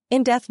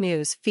In-depth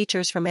news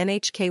features from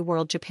NHK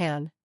World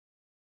Japan.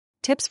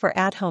 Tips for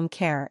at-home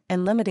care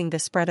and limiting the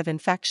spread of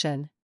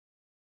infection.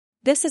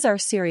 This is our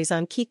series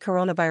on key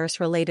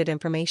coronavirus-related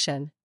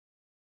information.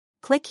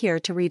 Click here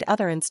to read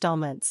other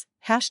installments.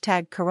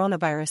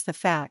 #Coronavirus the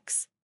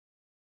facts.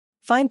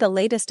 Find the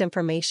latest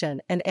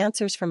information and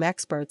answers from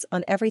experts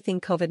on everything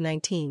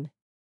COVID-19.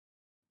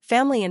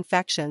 Family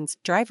infections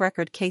drive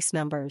record case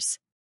numbers.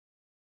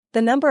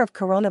 The number of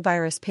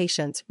coronavirus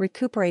patients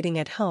recuperating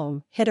at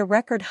home hit a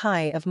record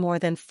high of more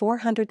than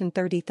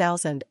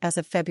 430,000 as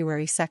of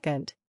February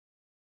 2nd.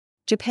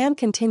 Japan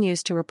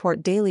continues to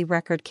report daily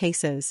record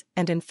cases,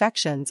 and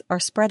infections are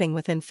spreading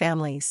within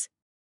families.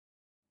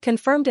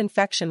 Confirmed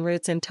infection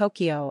rates in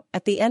Tokyo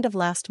at the end of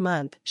last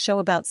month show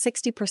about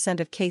 60%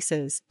 of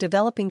cases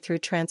developing through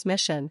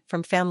transmission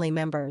from family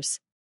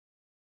members.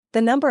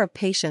 The number of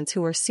patients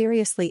who are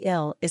seriously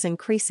ill is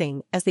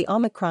increasing as the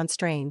Omicron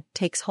strain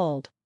takes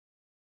hold.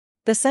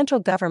 The central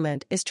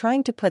government is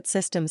trying to put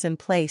systems in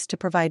place to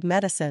provide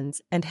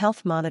medicines and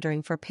health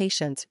monitoring for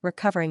patients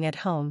recovering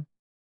at home.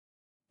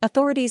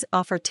 Authorities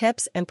offer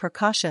tips and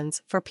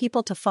precautions for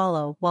people to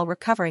follow while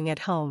recovering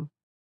at home.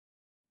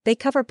 They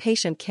cover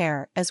patient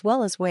care as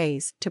well as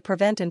ways to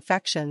prevent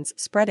infections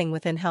spreading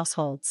within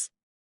households.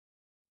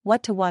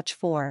 What to watch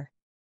for.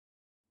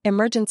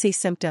 Emergency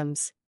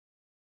symptoms.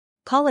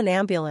 Call an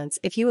ambulance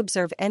if you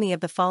observe any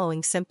of the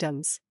following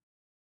symptoms: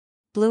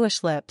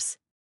 bluish lips,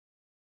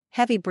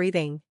 heavy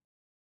breathing,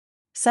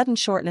 sudden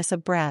shortness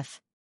of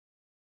breath,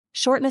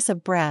 shortness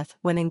of breath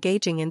when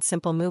engaging in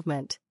simple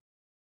movement,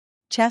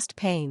 chest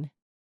pain,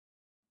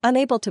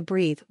 unable to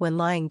breathe when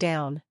lying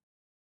down,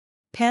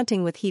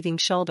 panting with heaving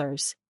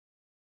shoulders,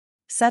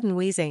 sudden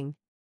wheezing,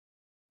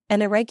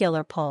 an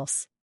irregular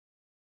pulse.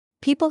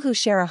 People who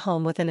share a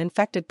home with an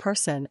infected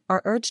person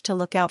are urged to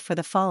look out for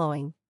the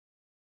following: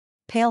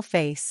 pale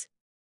face,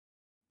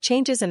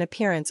 changes in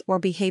appearance or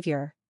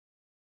behavior,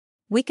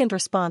 weakened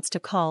response to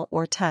call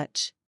or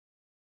touch,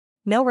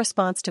 no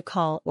response to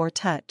call or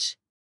touch,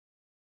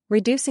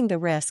 reducing the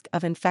risk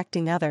of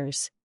infecting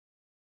others.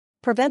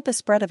 Prevent the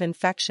spread of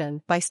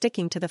infection by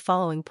sticking to the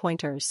following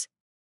pointers.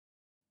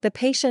 The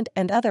patient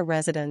and other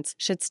residents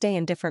should stay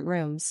in different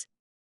rooms.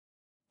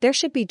 There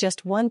should be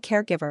just one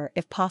caregiver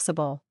if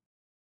possible.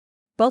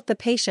 Both the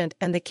patient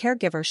and the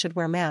caregiver should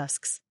wear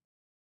masks.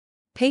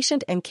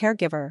 Patient and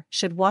caregiver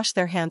should wash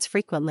their hands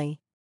frequently.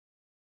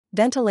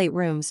 Ventilate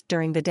rooms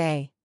during the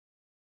day.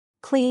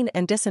 Clean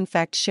and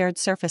disinfect shared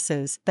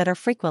surfaces that are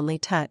frequently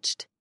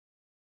touched.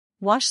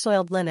 Wash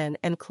soiled linen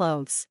and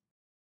clothes.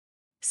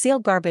 Seal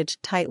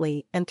garbage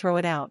tightly and throw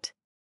it out.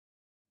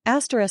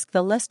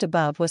 The list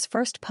above was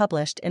first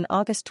published in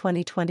August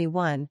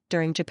 2021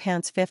 during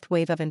Japan's fifth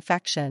wave of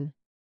infection.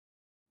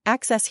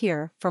 Access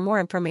here for more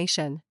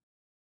information.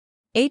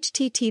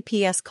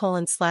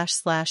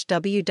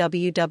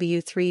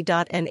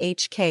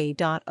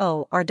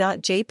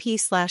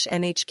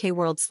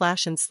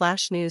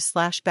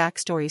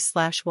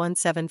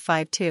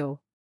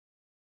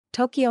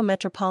 Tokyo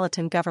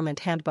Metropolitan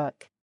Government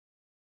Handbook.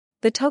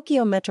 The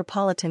Tokyo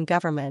Metropolitan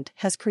Government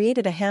has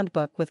created a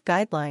handbook with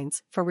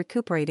guidelines for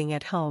recuperating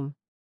at home.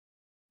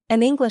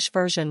 An English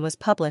version was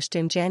published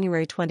in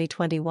January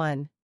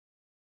 2021.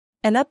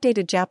 An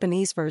updated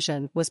Japanese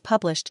version was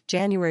published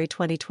January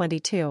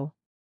 2022.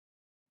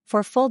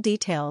 For full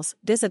details,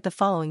 visit the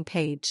following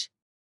page.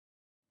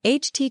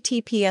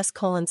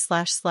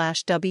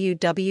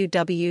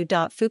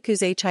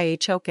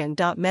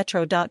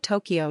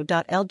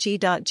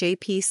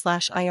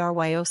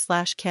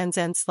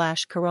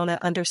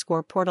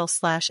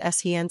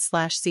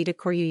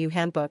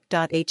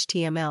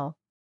 handbook.html.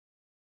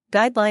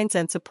 Guidelines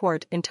and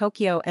support in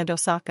Tokyo and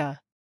Osaka.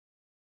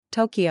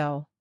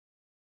 Tokyo.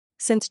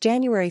 Since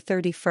January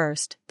 31,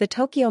 the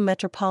Tokyo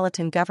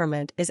Metropolitan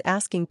Government is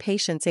asking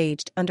patients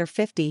aged under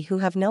 50 who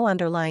have no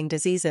underlying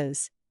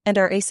diseases and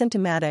are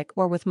asymptomatic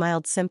or with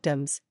mild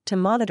symptoms to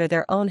monitor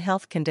their own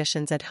health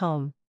conditions at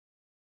home.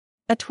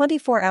 A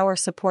 24-hour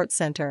support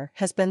center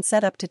has been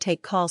set up to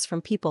take calls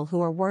from people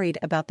who are worried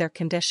about their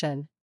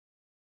condition.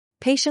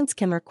 Patients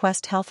can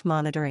request health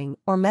monitoring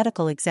or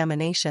medical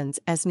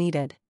examinations as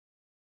needed.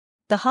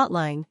 The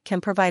hotline can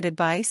provide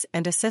advice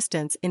and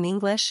assistance in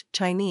English,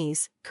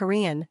 Chinese,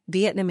 Korean,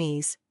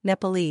 Vietnamese,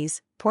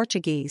 Nepalese,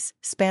 Portuguese,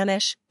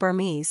 Spanish,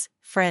 Burmese,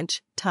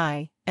 French,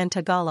 Thai, and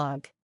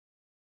Tagalog.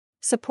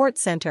 Support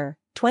Center,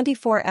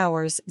 24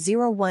 hours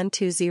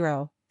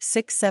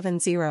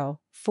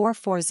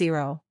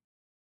 0120-670-440.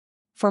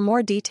 For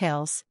more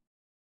details,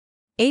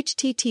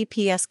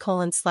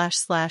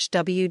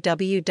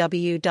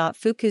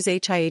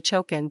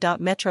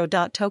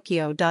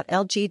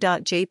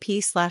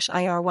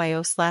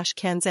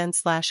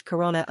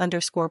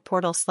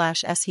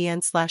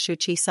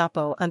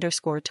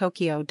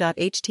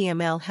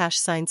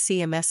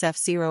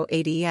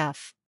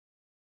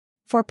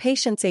 For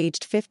patients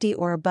aged 50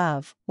 or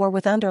above, or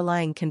with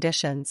underlying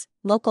conditions,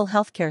 local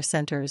healthcare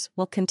centers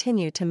will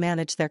continue to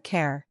manage their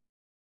care.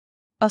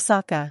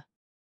 Osaka.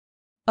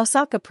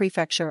 Osaka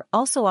Prefecture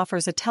also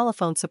offers a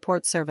telephone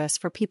support service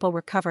for people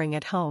recovering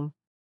at home.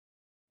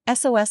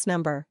 SOS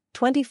number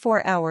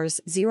 24 hours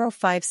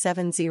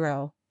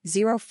 0570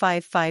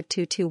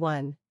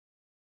 055221.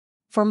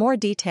 For more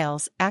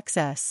details,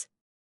 access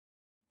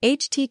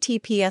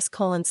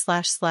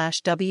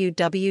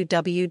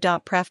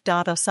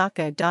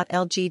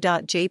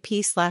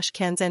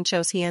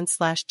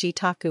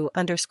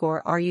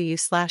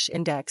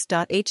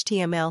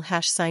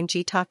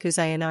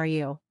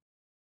 #jitaku.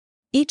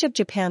 Each of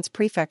Japan's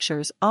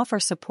prefectures offer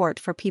support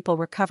for people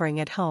recovering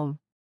at home.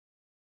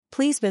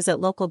 Please visit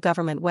local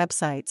government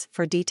websites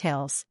for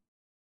details.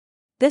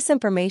 This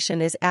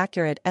information is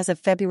accurate as of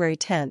February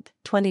 10,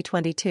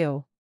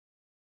 2022.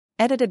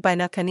 Edited by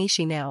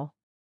Nakanishi Now.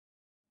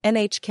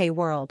 NHK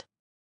World.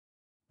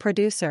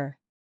 Producer